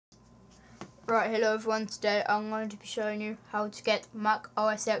Right, hello everyone. Today I'm going to be showing you how to get Mac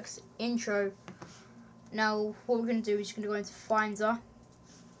OS X intro. Now what we're going to do is going to go into Finder,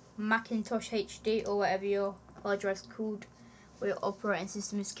 Macintosh HD or whatever your hard drive's called, where your operating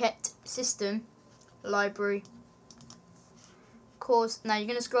system is kept, System, Library, Course. Now you're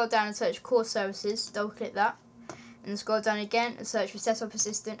going to scroll down and search Core Services, double click that, and scroll down again and search for Setup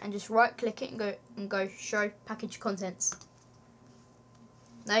Assistant and just right click it and go Show Package Contents.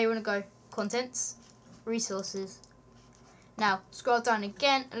 Now you want to go Contents, Resources. Now scroll down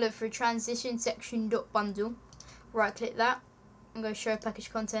again and look for Transition Section .bundle. Right click that and go Show Package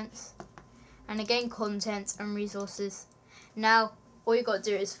Contents, and again Contents and Resources. Now all you got to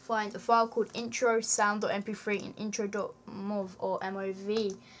do is find a file called intro sound.mp3 and intro.mov or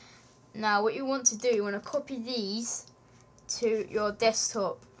MOV. Now what you want to do, you want to copy these to your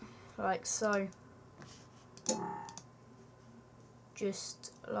desktop like so.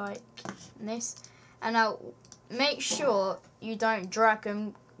 Just like this, and now make sure you don't drag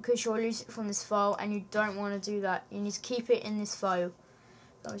them because you'll lose it from this file and you don't want to do that. You need to keep it in this file.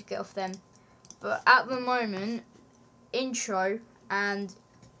 So I'll just get off them. But at the moment, intro and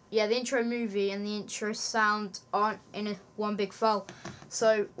the intro movie and the intro sound aren't in one big file.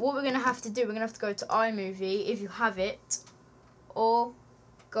 So what we're gonna have to do, we're gonna have to go to iMovie if you have it, or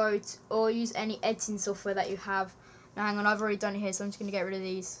use any editing software that you have. Now hang on, I've already done it here, so I'm just going to get rid of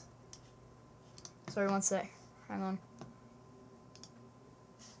these. Sorry, one sec. Hang on.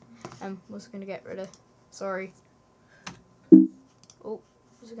 I'm also going to get rid of... Sorry. Oh,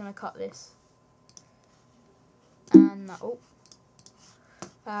 I'm just going to cut this. And that. Oh.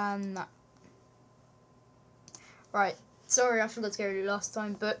 And that. Right. Sorry, I forgot to get rid of it last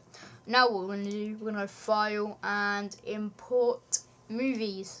time. But now what we're going to do, we're going to go File and Import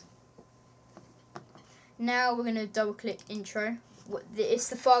Movies. Now we're going to double click intro. It's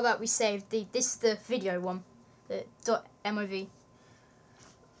the file that we saved. This is the video one, the .mov.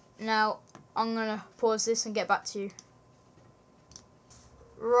 Now I'm going to pause this and get back to you.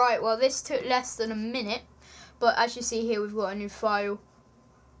 Right, well this took less than a minute, but as you see here we've got a new file.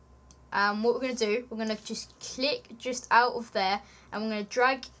 What we're going to do, we're going to just click just out of there and we're going to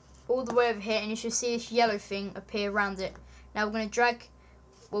drag all the way over here and you should see this yellow thing appear around it. Now we're going to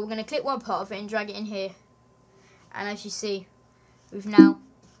we're going to click one part of it and drag it in here. And as you see, we've now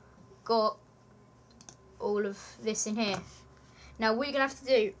got all of this in here. Now what you're going to have to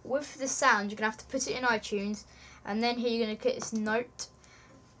do, with the sound, you're going to have to put it in iTunes. And then here you're going to click this note.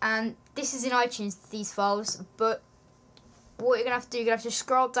 And this is in iTunes, these files. But what you're going to have to do, you're going to have to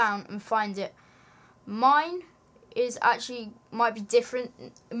scroll down and find it. Mine is actually, might be different,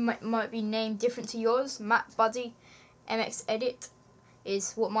 might be named different to yours. Mac Buddy MX Edit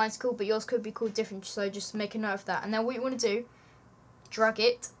is what mine's called, but yours could be called different, so just make a note of that. And then what you want to do, drag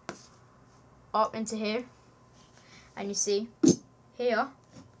it up into here, and you see here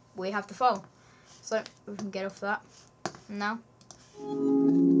we have the file. So we can get off that. And now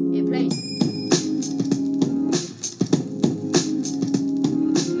it plays.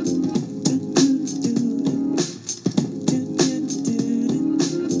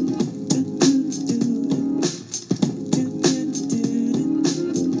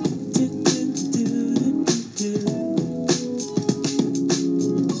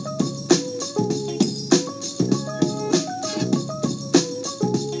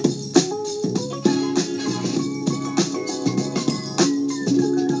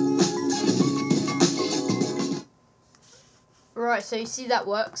 Right, so you see that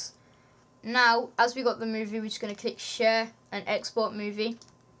works. Now, as we got the movie, we're just going to click Share and Export Movie.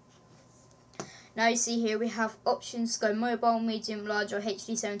 Now you see here we have options to go mobile, medium, large or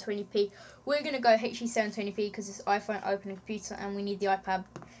HD 720p. We're going to go HD 720p because it's iPhone, open computer, and we need the iPad.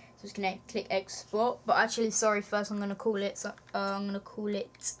 So just going to click Export. But actually, sorry, first I'm going to call it. So I'm going to call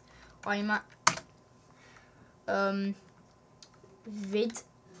it iMac Vid,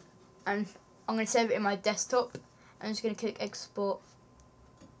 and I'm going to save it in my desktop. I'm just going to click Export.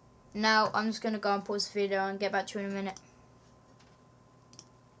 Now I'm just going to go and pause the video and get back to you in a minute.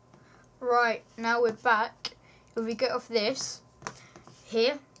 Right, now we're back. If we get off this,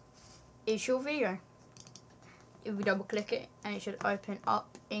 here is your video. If we double click it, and it should open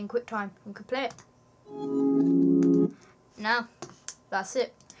up in QuickTime, we can play it. Now, that's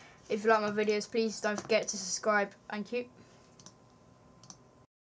it. If you like my videos, please don't forget to subscribe. Thank you.